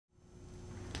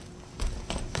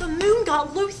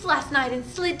got loose last night and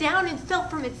slid down and fell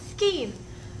from its skein.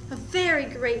 A very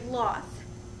great loss.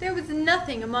 There was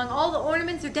nothing among all the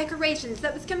ornaments or decorations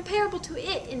that was comparable to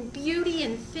it in beauty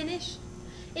and finish.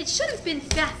 It should have been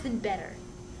fastened better.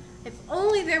 If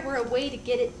only there were a way to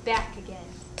get it back again.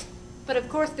 But of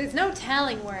course there's no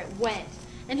telling where it went,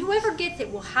 and whoever gets it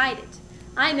will hide it.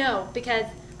 I know, because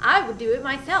I would do it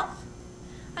myself.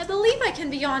 I believe I can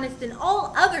be honest in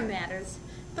all other matters,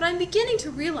 but I'm beginning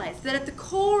to realize that at the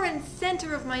core and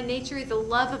center of my nature is a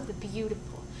love of the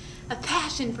beautiful, a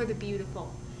passion for the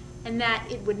beautiful, and that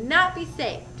it would not be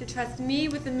safe to trust me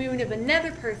with the moon of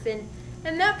another person,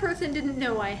 and that person didn't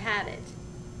know I had it.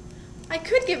 I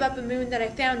could give up a moon that I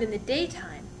found in the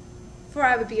daytime, for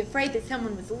I would be afraid that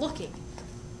someone was looking.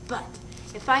 But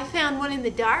if I found one in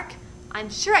the dark, I'm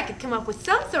sure I could come up with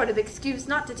some sort of excuse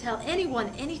not to tell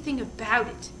anyone anything about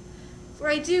it. For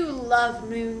I do love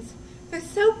moons. They're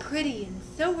so pretty and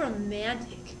so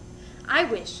romantic. I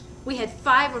wish we had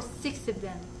 5 or 6 of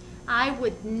them. I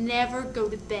would never go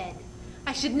to bed.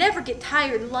 I should never get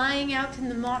tired lying out in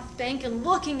the moss bank and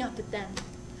looking up at them.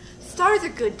 Stars are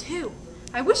good too.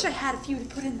 I wish I had a few to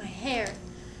put in my hair,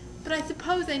 but I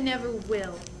suppose I never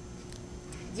will.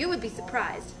 You would be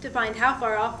surprised to find how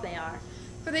far off they are,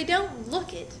 for they don't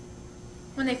look it.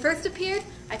 When they first appeared,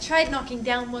 I tried knocking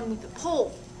down one with a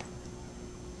pole,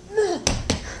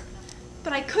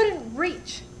 but I couldn't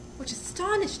reach, which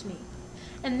astonished me.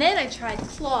 And then I tried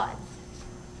claws,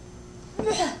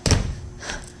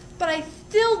 but I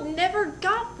still never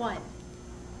got one.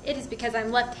 It is because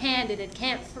I'm left-handed and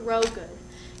can't throw good.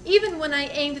 Even when I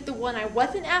aimed at the one I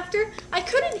wasn't after, I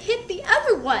couldn't hit the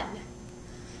other one.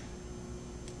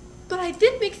 But I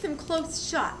did make some close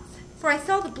shots, for I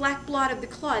saw the black blot of the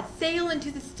claws sail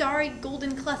into the starry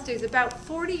golden clusters about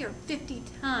 40 or 50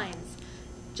 times,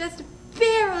 just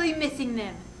barely missing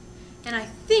them. And I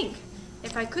think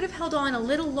if I could have held on a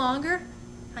little longer,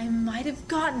 I might have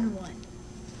gotten one.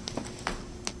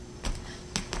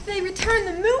 They returned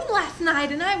the moon last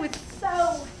night, and I was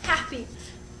so happy.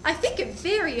 I think it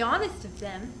very honest of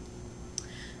them.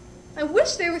 I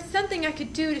wish there was something I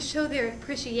could do to show their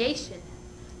appreciation,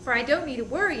 for I don't need to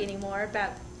worry anymore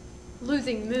about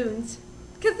losing moons,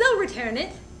 because they'll return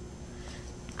it.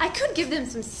 I could give them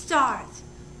some stars,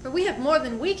 for we have more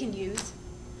than we can use.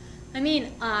 I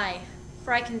mean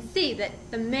for I can see that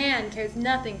the man cares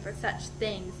nothing for such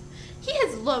things. He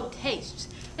has low tastes,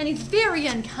 and he's very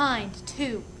unkind,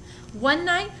 too. One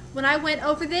night, when I went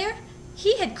over there,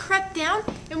 he had crept down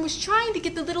and was trying to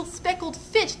get the little speckled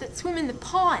fish that swim in the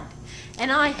pond,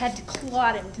 and I had to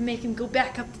clod him to make him go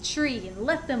back up the tree and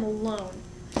let them alone.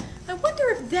 I wonder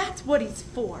if that's what he's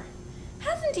for.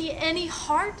 Hasn't he any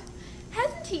heart?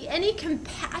 Hasn't he any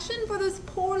compassion for those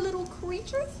poor little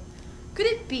creatures? Could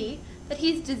it be that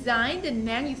he's designed and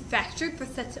manufactured for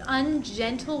such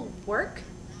ungentle work?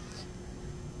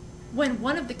 When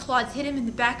one of the claws hit him in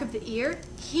the back of the ear,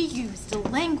 he used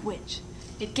language.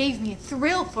 It gave me a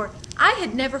thrill, for I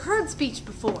had never heard speech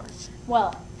before.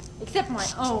 Well, except my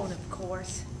own, of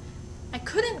course. I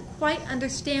couldn't quite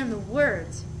understand the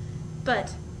words,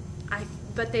 but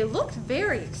they looked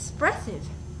very expressive.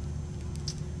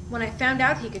 When I found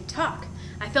out he could talk,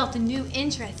 I felt a new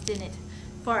interest in it,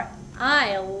 for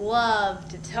I love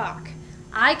to talk.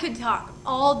 I could talk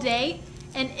all day,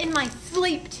 and in my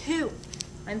sleep, too.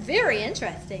 I'm very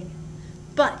interesting.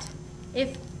 But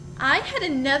if I had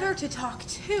another to talk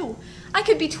to, I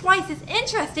could be twice as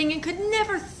interesting and could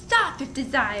never stop if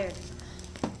desired.